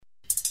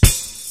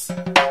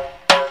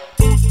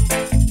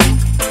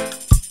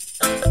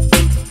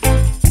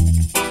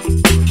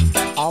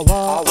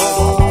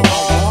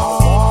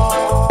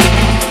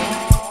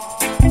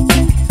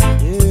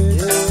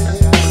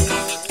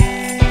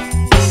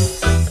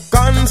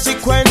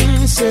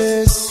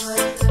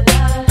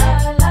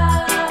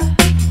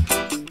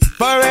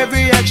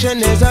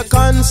action is a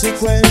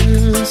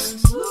consequence.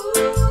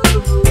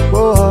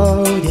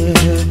 Oh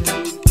yeah.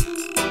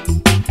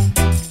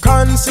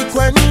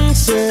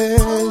 Consequences.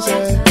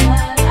 Yeah.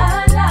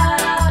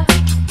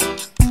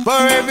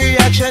 For every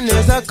action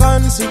is a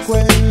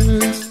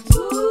consequence.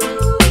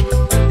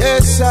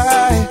 Yes,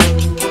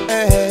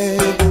 hey.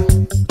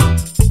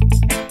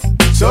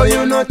 So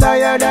you not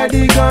tired of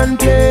the gun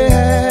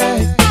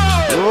play?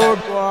 Oh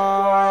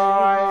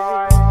boy.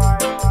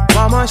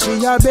 Mama,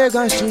 she a beg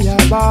and she a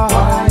ball.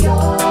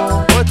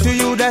 But to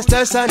you that's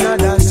just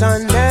another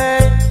Sunday.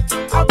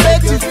 I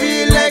bet you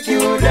feel like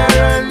you the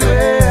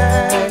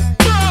runway.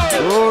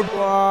 Oh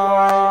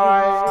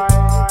boy.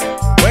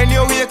 When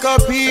you wake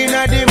up in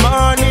the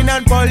morning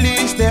and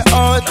police they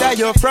out at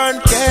your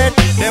front gate,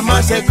 they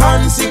must say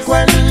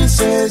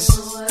consequences.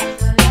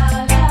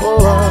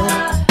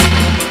 Oh,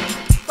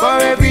 for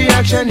every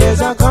action there's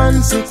a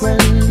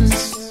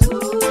consequence.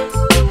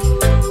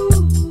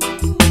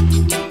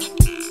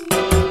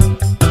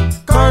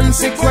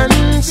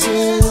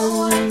 Consequences.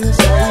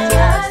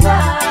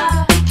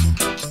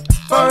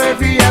 For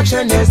every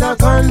action there's a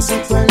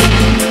consequence.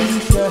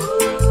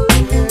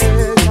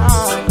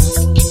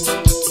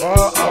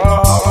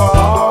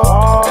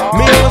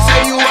 Me no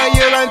say you are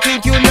here and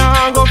think you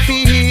not go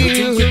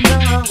feel.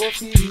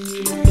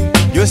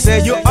 You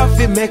say you have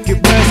to make it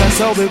worse, that's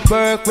how it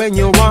work when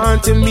you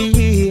want to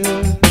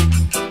meal.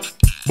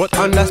 But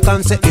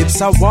understand, say it's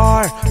a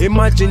war.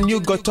 Imagine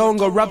you go town,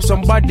 go rob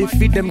somebody,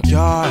 feed them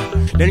car.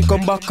 Then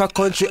come back a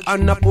country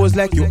and pose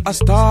like you a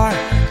star.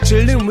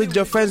 Chilling with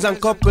your friends and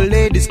couple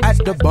ladies at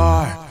the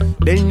bar.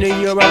 Then you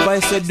hear a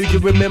voice say, do you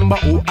remember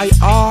who I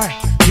are?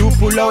 You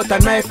pull out a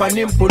knife and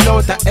him pull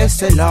out a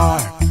SLR.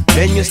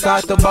 Then you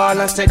start to ball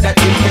and say that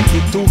you take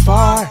it too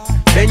far.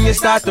 Then you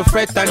start to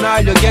fret and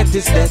all you get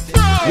is death,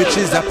 which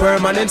is a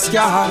permanent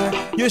scar.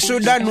 You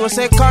shoulda know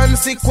say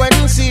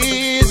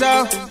consequences.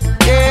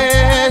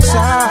 Yes,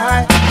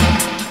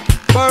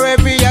 for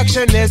every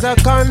action there's a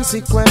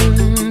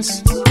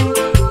consequence.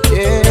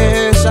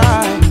 Yes,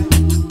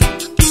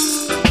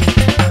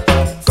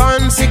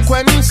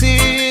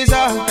 consequences.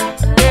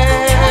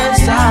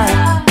 Yes,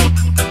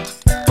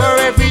 for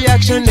every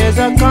action there's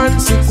a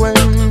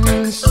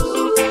consequence.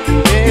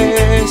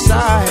 Yes,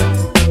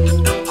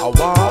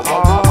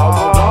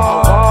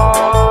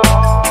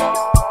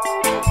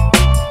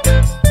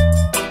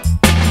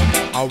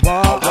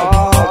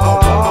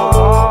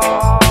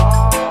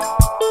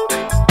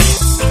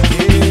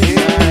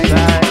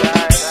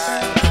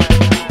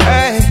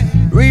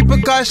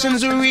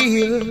 Repercussions are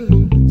real.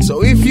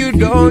 So if you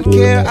don't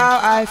care how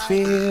I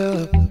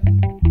feel,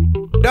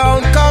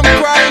 don't come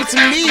crying to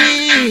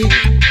me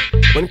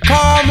when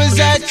karma's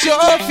at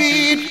your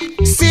feet,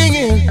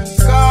 singing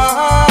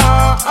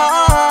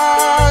God.